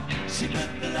light on, she put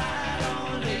the light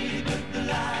on, lady put the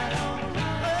light on,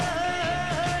 right on. Oh,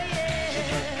 yeah. She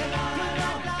put the light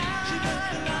on, she put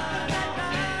the light on,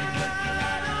 lady put the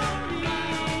light on me,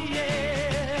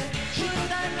 yeah. She put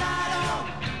that light on,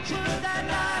 she put that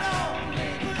light on,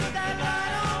 lady put that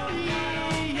light on me,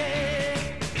 yeah.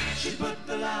 She put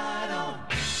the light on,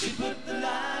 she put the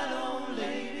light on,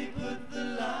 lady put the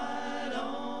light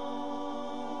on,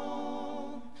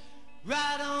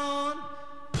 right on.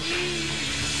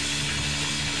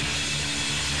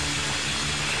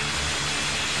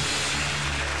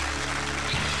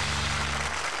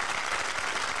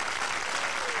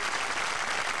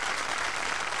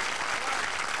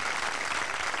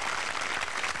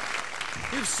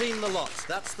 You've seen the lot.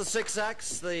 That's the 6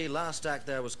 acts. The last act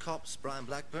there was Cops, Brian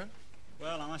Blackburn.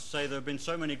 Well, I must say there have been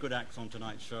so many good acts on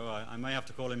tonight's show, I may have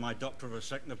to call him my doctor of a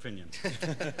second opinion.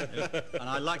 And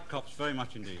I like Cops very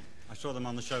much indeed. I saw them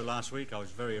on the show last week. I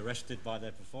was very arrested by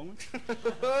their performance.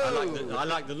 I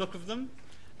like the look of them.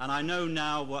 And I know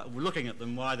now, looking at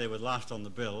them, why they were last on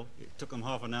the bill. It took them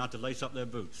half an hour to lace up their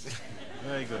boots.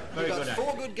 Very good. Very good act.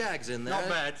 4 good gags in there. Not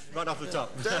bad, right off the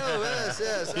top. No,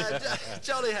 yes.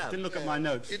 Jolly Hamp. Didn't look at my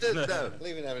notes. You didn't, no.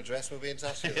 Leaving their address, we'll be in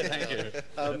touch with you. Thank you.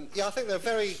 Yeah, I think they're a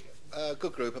very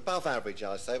good group, above average,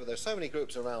 I'd say, but there's so many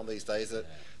groups around these days that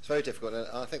it's very difficult. And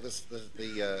I think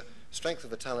the strength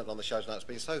of the talent on the show tonight has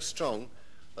been so strong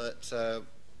that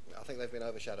I think they've been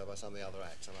overshadowed by some of the other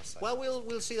acts, I must say. Well,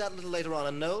 we'll see that a little later on.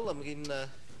 And Noel, I mean...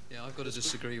 Yeah, I've got to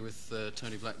disagree with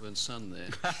Tony Blackburn's son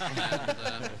there.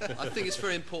 And, I think it's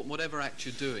very important, whatever act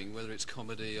you're doing, whether it's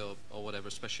comedy or whatever,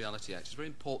 speciality act, it's very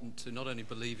important to not only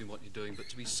believe in what you're doing, but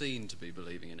to be seen to be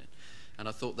believing in it. And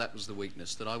I thought that was the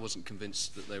weakness, that I wasn't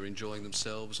convinced that they were enjoying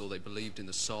themselves or they believed in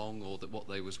the song or that what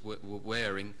they were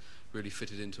wearing really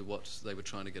fitted into what they were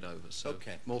trying to get over. So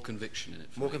more conviction in it.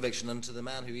 More conviction, and to the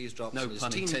man who eavesdrops no on his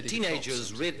pun intended,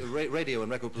 teenagers' radio and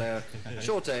record player,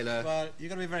 Shaw Taylor. Well, you've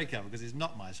got to be very careful because it's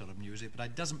not my sort of music, but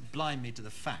it doesn't blind me to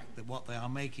the fact that what they are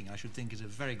making, I should think, is a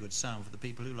very good sound for the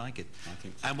people who like it. I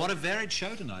think so. And what a varied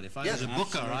show tonight. If I was a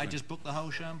booker, I'd just book the whole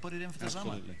show and put it in for the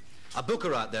summer. A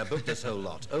booker out there booked this whole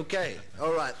lot. Okay,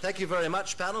 all right. Thank you very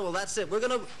much, panel. Well, that's it. We're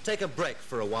going to take a break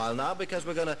for a while now because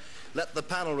we're going to let the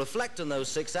panel reflect on those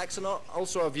 6 acts and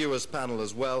also our viewers' panel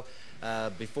as well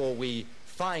before we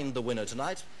find the winner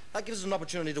tonight. That gives us an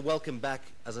opportunity to welcome back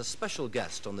as a special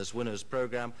guest on this winners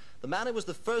program the man who was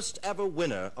the first ever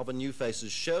winner of a New Faces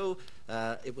show.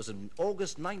 It was in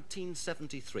August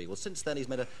 1973. Well, since then he's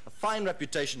made a fine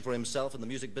reputation for himself in the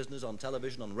music business, on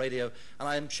television, on radio, and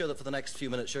I'm sure that for the next few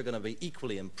minutes you're going to be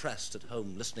equally impressed at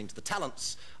home listening to the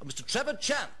talents of Mr. Trevor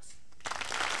Chance.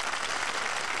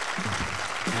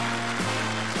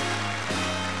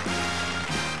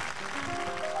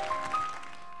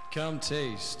 Come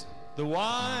taste the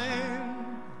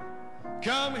wine,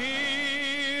 come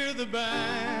hear the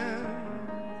band,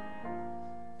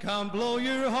 come blow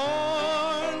your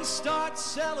horn, start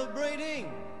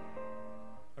celebrating.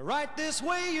 Right this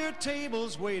way, your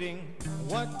table's waiting.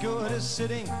 What good is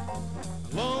sitting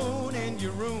alone in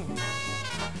your room?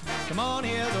 Come on,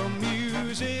 hear the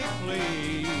music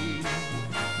play.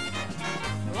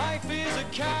 Life is a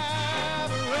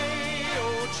cabaret,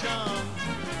 old chum.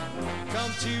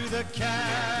 Come to the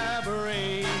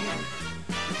cabaret.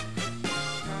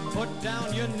 Put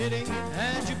down your knitting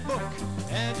and your book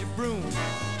and your broom.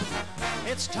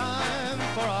 It's time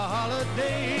for a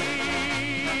holiday.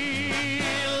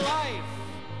 Life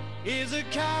is a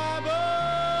cabaret,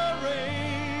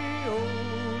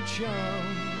 old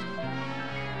chum.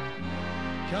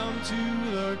 Come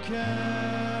to the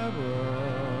cabaret.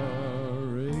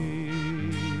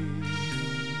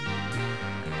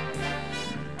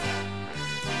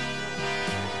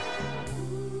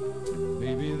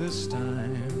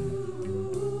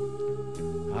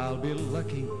 be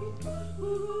lucky,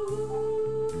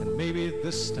 and maybe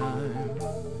this time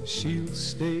she'll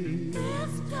stay.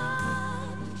 This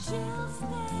time she'll stay.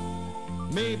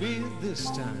 Maybe this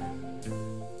time,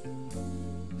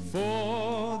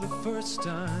 for the first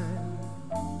time,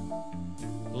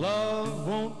 love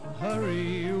won't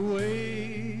hurry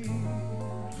away.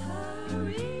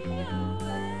 Hurry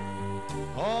away.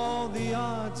 All the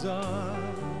odds are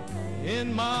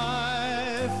in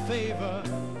my favor,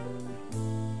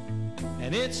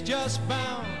 and it's just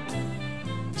bound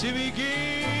to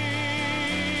begin.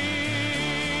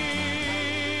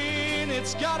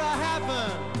 It's gotta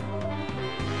happen,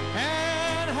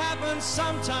 and happen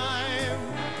sometime.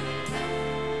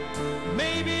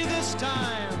 Maybe this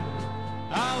time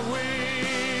I'll win.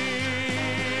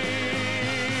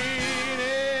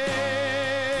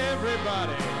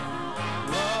 Everybody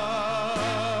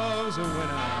loves a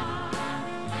winner.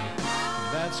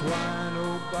 That's why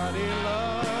nobody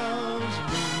loves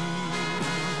me.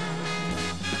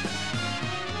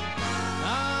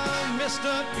 I'm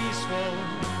Mr. Peaceful,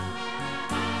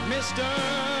 Mr.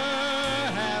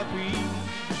 Happy.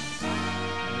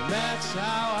 That's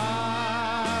how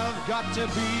I've got to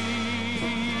be.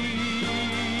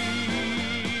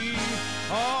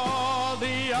 All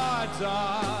the odds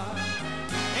are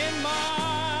in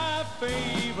my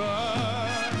favor.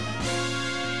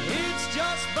 It's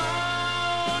just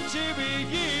bound to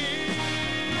begin.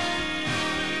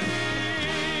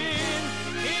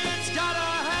 It's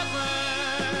gotta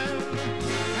happen,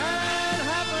 and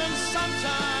happen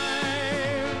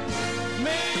sometime.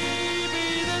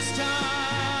 Maybe this time,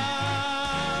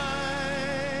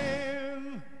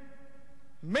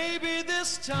 maybe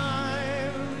this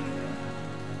time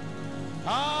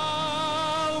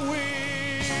I'll win.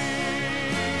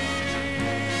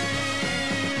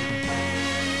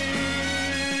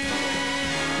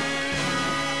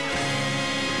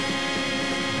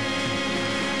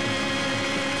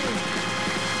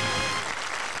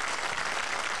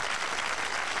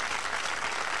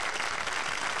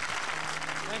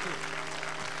 Thank you.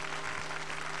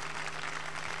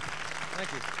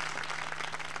 Thank you.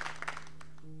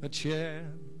 A chair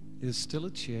is still a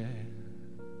chair,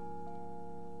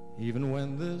 even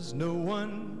when there's no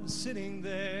one sitting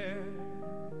there.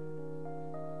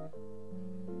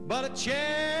 But a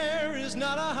chair is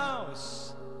not a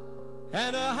house,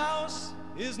 and a house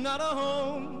is not a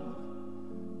home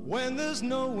when there's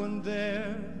no one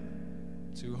there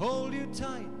to hold you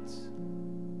tight,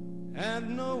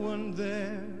 and no one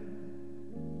there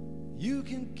you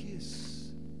can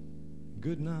kiss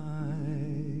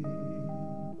goodnight.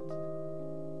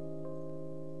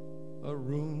 A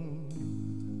room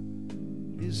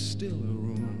is still a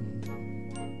room,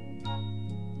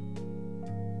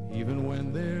 even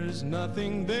when there's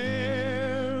nothing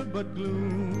there but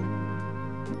gloom.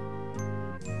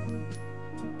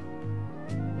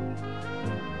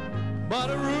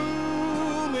 But a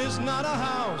room is not a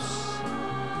house,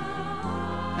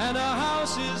 and a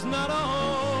house is not a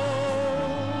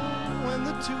home when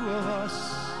the two of us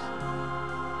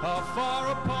are far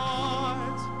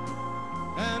apart,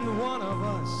 and one of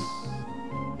us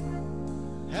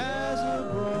has a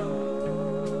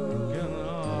broken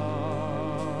heart.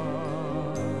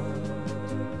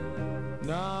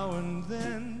 Now and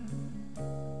then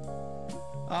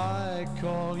I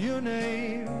call your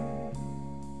name,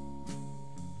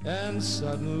 and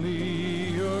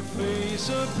suddenly your face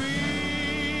appears.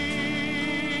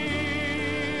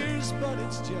 But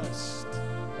it's just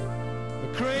a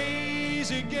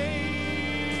crazy game.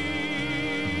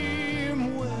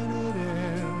 When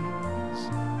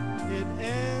it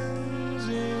ends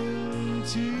in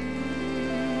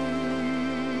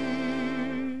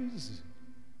tears.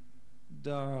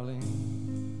 Darling,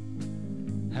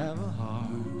 have a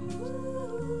heart,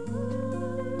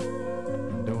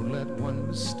 and don't let one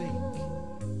mistake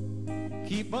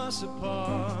keep us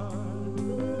apart.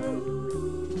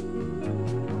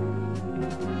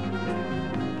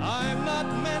 I'm not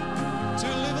meant to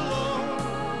live alone,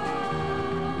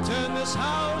 turn this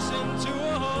house into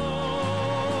a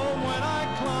home. When I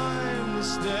climb the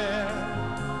stair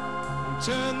and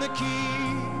turn the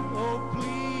key, oh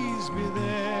please be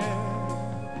there,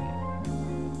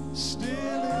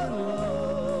 still in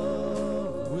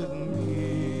love with me.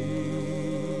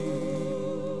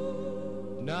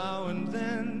 Now and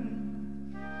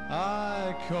then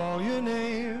I call your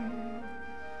name,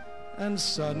 and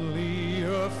suddenly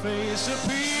your face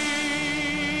appears.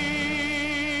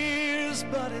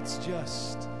 But it's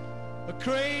just a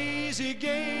crazy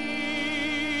game.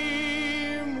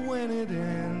 When it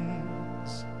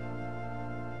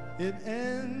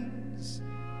ends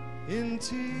in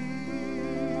tears.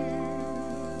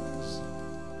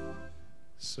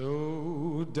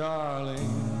 So, darling,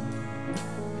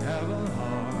 have a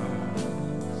heart.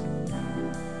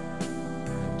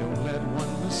 Don't let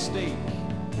one mistake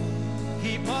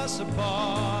keep us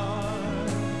apart.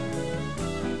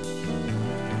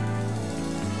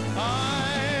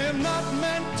 I'm not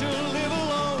meant to live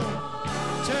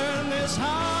alone. Turn this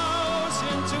house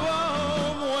into a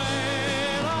home.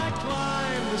 When I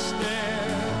climb the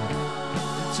stair,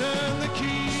 turn the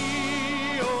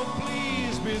key, oh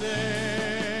please be there.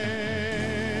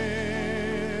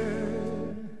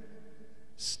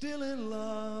 Still in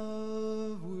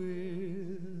love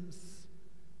with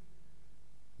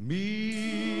me.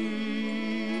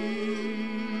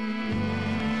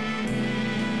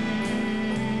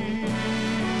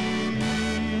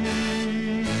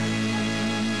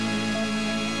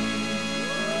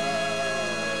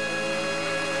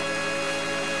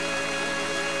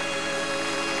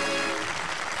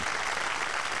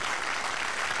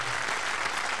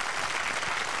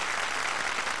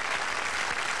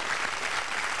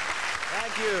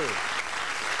 Thank you.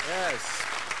 Yes.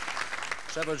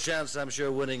 Trevor Chance, I'm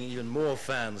sure, winning even more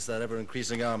fans, that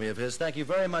ever-increasing army of his. Thank you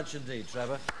very much indeed,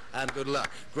 Trevor, and good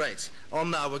luck. Great. On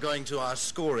now, we're going to our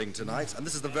scoring tonight, and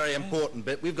this is the very important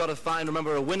bit. We've got to find,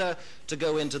 remember, a winner to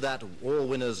go into that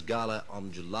All-Winners Gala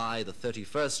on July the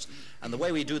 31st. And the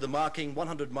way we do the marking,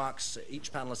 100 marks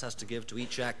each panelist has to give to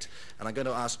each act. And I'm going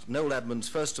to ask Noel Edmunds,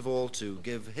 first of all, to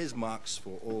give his marks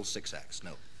for all 6 acts.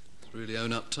 Noel. Really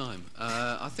own up time.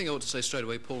 I think I ought to say straight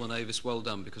away, Paul and Avis, well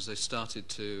done, because they started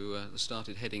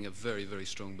heading a very, very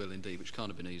strong bill indeed, which can't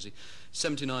have been easy.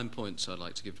 79 points I'd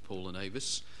like to give to Paul and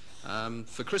Avis.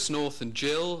 For Chris North and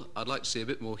Jill, I'd like to see a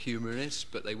bit more humour in it,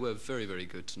 but they were very, very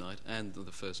good tonight, and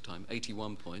the first time,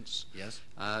 81 points. Yes.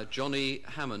 Johnny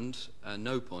Hammond,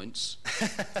 no points.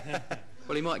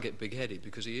 Well, he might get big-headed,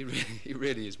 because he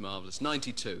really is marvellous.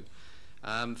 92.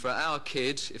 For our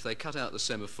kid, if they cut out the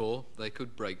semaphore, they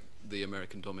could break the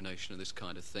American domination of this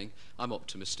kind of thing. I'm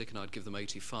optimistic, and I'd give them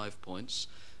 85 points.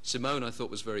 Simone, I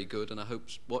thought, was very good, and I hope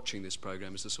watching this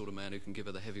programme is the sort of man who can give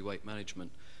her the heavyweight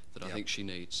management that I think she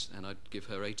needs, and I'd give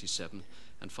her 87,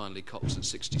 and finally Cops at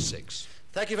 66.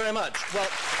 Thank you very much. Well,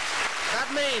 that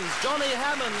means Johnny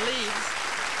Hammond leads.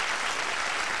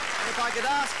 And if I could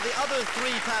ask the other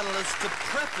 3 panellists to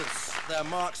preface their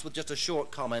marks with just a short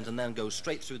comment and then go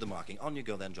straight through the marking. On you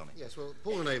go then, Johnny. Yes, well,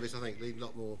 Paul and Avis, I think, need a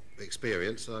lot more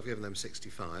experience, so I've given them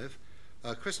 65.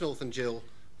 Chris North and Jill,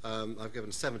 I've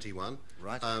given 71.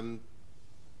 Right.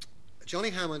 Johnny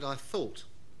Hammond, I thought,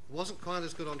 wasn't quite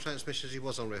as good on transmission as he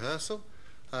was on rehearsal,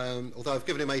 although I've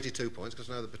given him 82 points because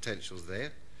I know the potential's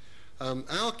there.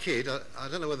 Our kid, I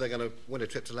don't know whether they're going to win a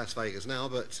trip to Las Vegas now,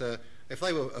 but if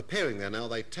they were appearing there now,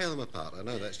 they'd tear them apart. I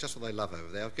know that's just what they love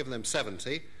over there. I've given them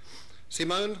 70.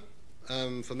 Simone,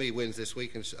 for me, wins this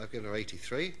week, and I've given her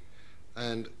 83.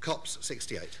 And Cops,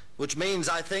 68. Which means,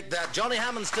 I think, that Johnny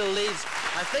Hammond still leads.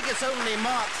 I think it's only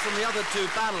marks from the other 2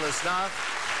 panellists now.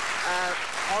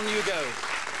 On you go.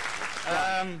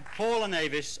 Paul and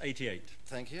Avis, 88.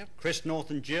 Thank you. Chris North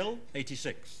and Jill,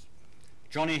 86.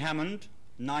 Johnny Hammond,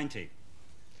 90.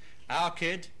 Our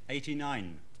kid,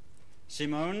 89.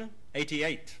 Simone,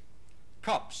 88.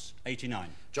 Cops, 89.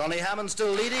 Johnny Hammond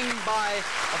still leading by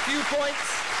a few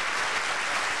points.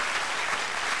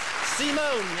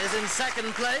 Simone is in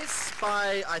second place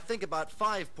by, I think, about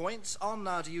 5 points. On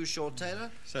now to you, Short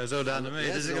Taylor. So it's all down to me.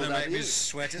 Yes, This is going to make me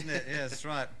sweat, isn't it? Yes, that's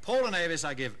right. Paul and Avis,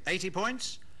 I give 80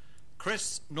 points.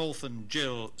 Chris North and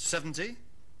Jill, 70.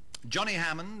 Johnny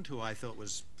Hammond, who I thought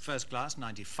was first class,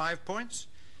 95 points.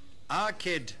 Our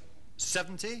kid,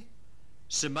 70.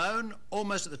 Simone,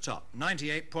 almost at the top,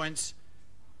 98 points.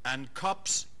 And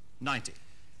Cops, 90.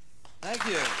 Thank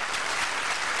you.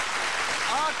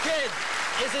 Our kid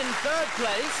is in 3rd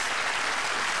place.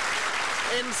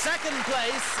 In 2nd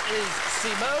place is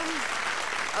Simone.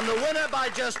 And the winner by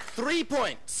just 3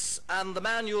 points. And the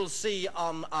man you'll see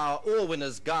on our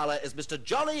All-Winners Gala is Mr.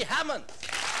 Johnny Hammond.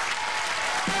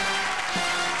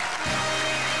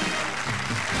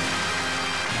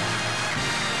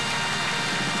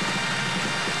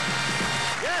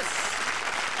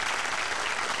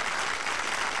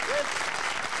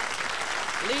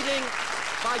 Leading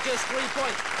by just 3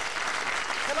 points.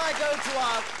 Can I go to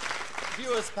our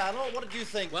viewers panel? What did you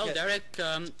think? Well, Derek,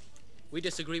 we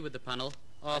disagree with the panel.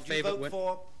 Our favourite win.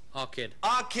 for our kid.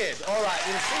 Our kid. All right,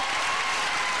 we'll see.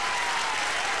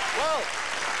 Well,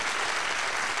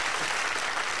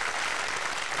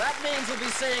 That means we'll be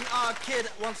seeing our kid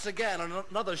once again on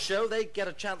another show. They get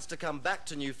a chance to come back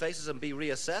to New Faces and be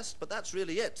reassessed, but that's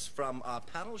really it from our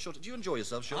panel. Sean, did you enjoy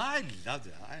yourself, Sean? I loved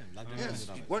it. I loved it. Yes,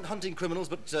 you weren't hunting criminals,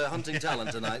 but hunting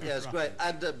talent tonight. Yes, Right. great.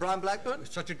 And Brian Blackburn? It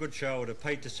was such a good show, I would have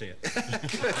paid to see it.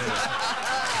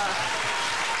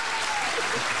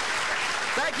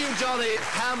 Thank you, Johnny,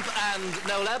 Hamp and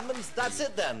Noel Edmunds. That's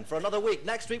it then for another week.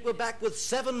 Next week we're back with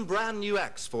 7 brand new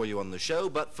acts for you on the show,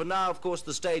 but for now, of course,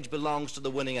 the stage belongs to the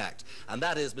winning act, and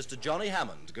that is Mr. Johnny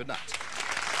Hammond. Good night.